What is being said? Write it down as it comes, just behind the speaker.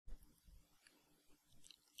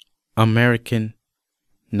American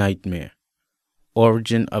Nightmare.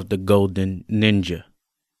 Origin of the Golden Ninja.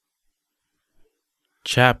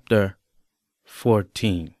 Chapter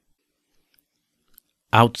 14.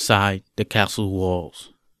 Outside the castle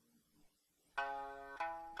walls.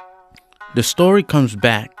 The story comes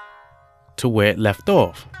back to where it left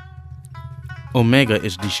off. Omega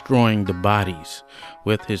is destroying the bodies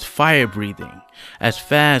with his fire breathing as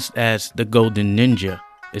fast as the Golden Ninja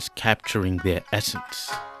is capturing their essence.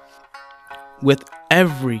 With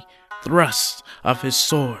every thrust of his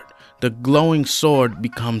sword, the glowing sword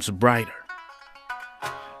becomes brighter.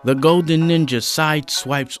 The Golden Ninja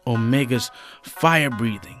sideswipes Omega's fire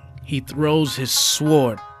breathing. He throws his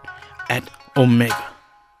sword at Omega.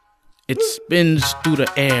 It spins through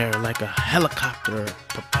the air like a helicopter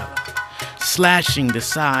propeller, slashing the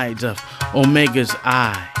sides of Omega's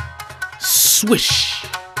eye. Swish!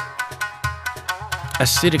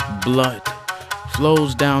 Acidic blood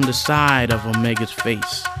flows down the side of Omega's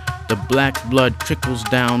face. The black blood trickles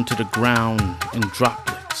down to the ground in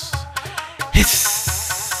droplets. Hiss!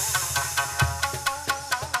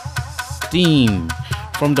 Steam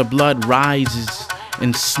from the blood rises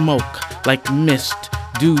in smoke like mist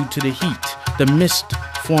due to the heat. The mist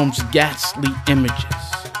forms ghastly images.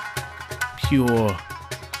 Pure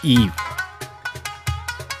evil.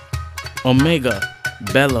 Omega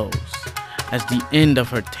bellows as the end of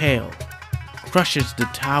her tail crushes the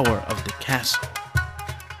tower of the castle.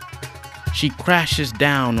 She crashes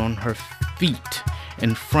down on her feet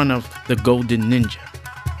in front of the Golden Ninja.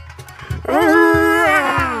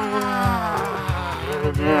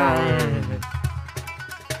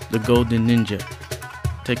 The Golden Ninja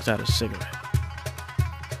takes out a cigarette.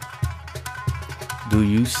 Do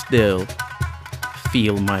you still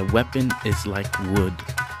feel my weapon is like wood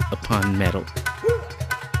upon metal?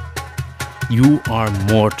 You are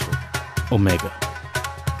mortal, Omega.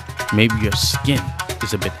 Maybe your skin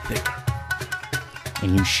is a bit thicker,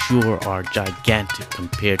 and you sure are gigantic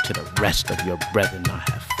compared to the rest of your brethren I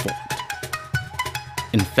have fought.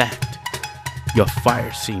 In fact, your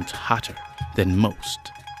fire seems hotter than most.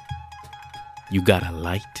 You got a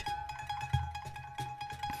light?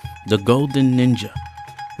 The Golden Ninja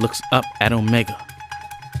looks up at Omega,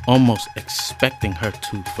 almost expecting her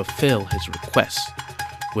to fulfill his request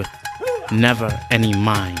with never any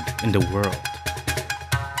mind in the world.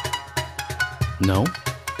 No?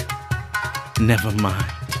 Never mind.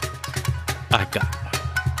 I got one.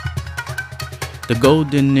 The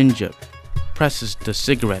Golden Ninja presses the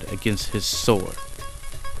cigarette against his sword,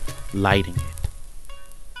 lighting it.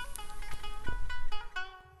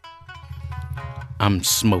 I'm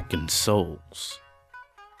smoking souls.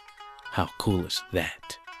 How cool is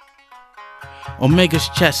that? Omega's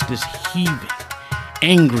chest is heaving,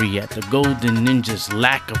 angry at the Golden Ninja's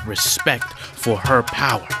lack of respect for her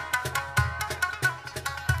power.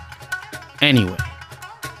 Anyway,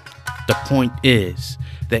 the point is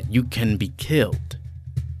that you can be killed,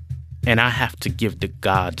 and I have to give the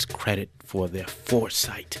gods credit for their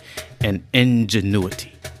foresight and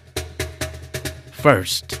ingenuity.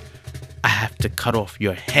 First, I have to cut off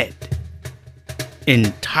your head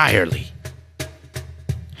entirely.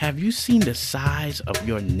 Have you seen the size of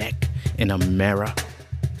your neck in a mirror?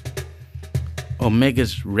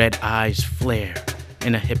 Omega's red eyes flare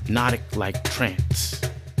in a hypnotic-like trance.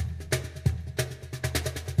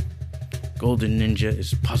 Golden Ninja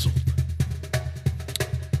is puzzled.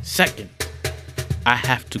 Second, I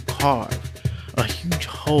have to carve a huge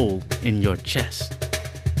hole in your chest.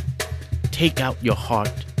 Take out your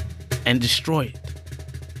heart and destroy it.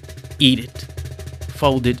 Eat it.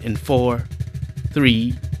 Fold it in 4,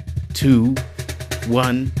 3, 2,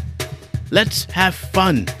 1. Let's have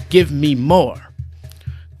fun. Give me more.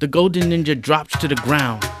 The Golden Ninja drops to the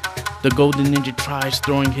ground. The Golden Ninja tries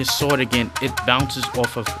throwing his sword again. It bounces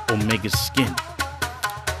off of Omega's skin.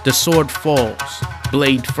 The sword falls,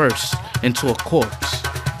 blade first, into a corpse.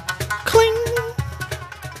 Cling!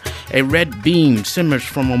 A red beam simmers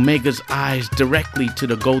from Omega's eyes directly to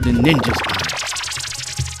the Golden Ninja's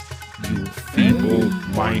eyes. You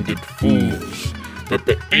feeble-minded fools that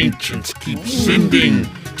the ancients keep sending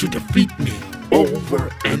to defeat me over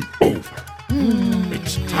and over.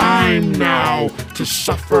 It's time now to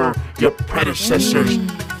suffer your predecessor's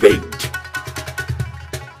fate.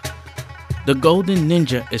 The Golden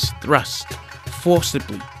Ninja is thrust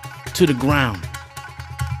forcibly to the ground.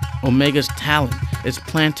 Omega's talon is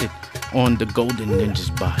planted on the Golden Ninja's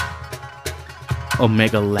body.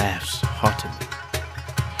 Omega laughs haughtily.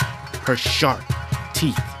 Her sharp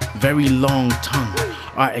teeth, very long tongue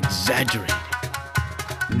are exaggerated.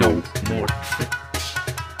 No more tricks.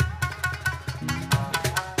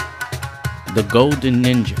 The Golden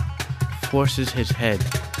Ninja forces his head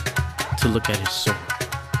to look at his sword.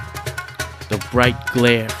 The bright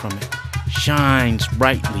glare from it shines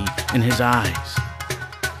brightly in his eyes.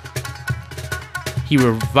 He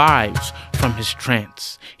revives from his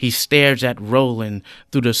trance. He stares at Roland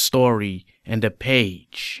through the story and the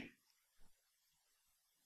page.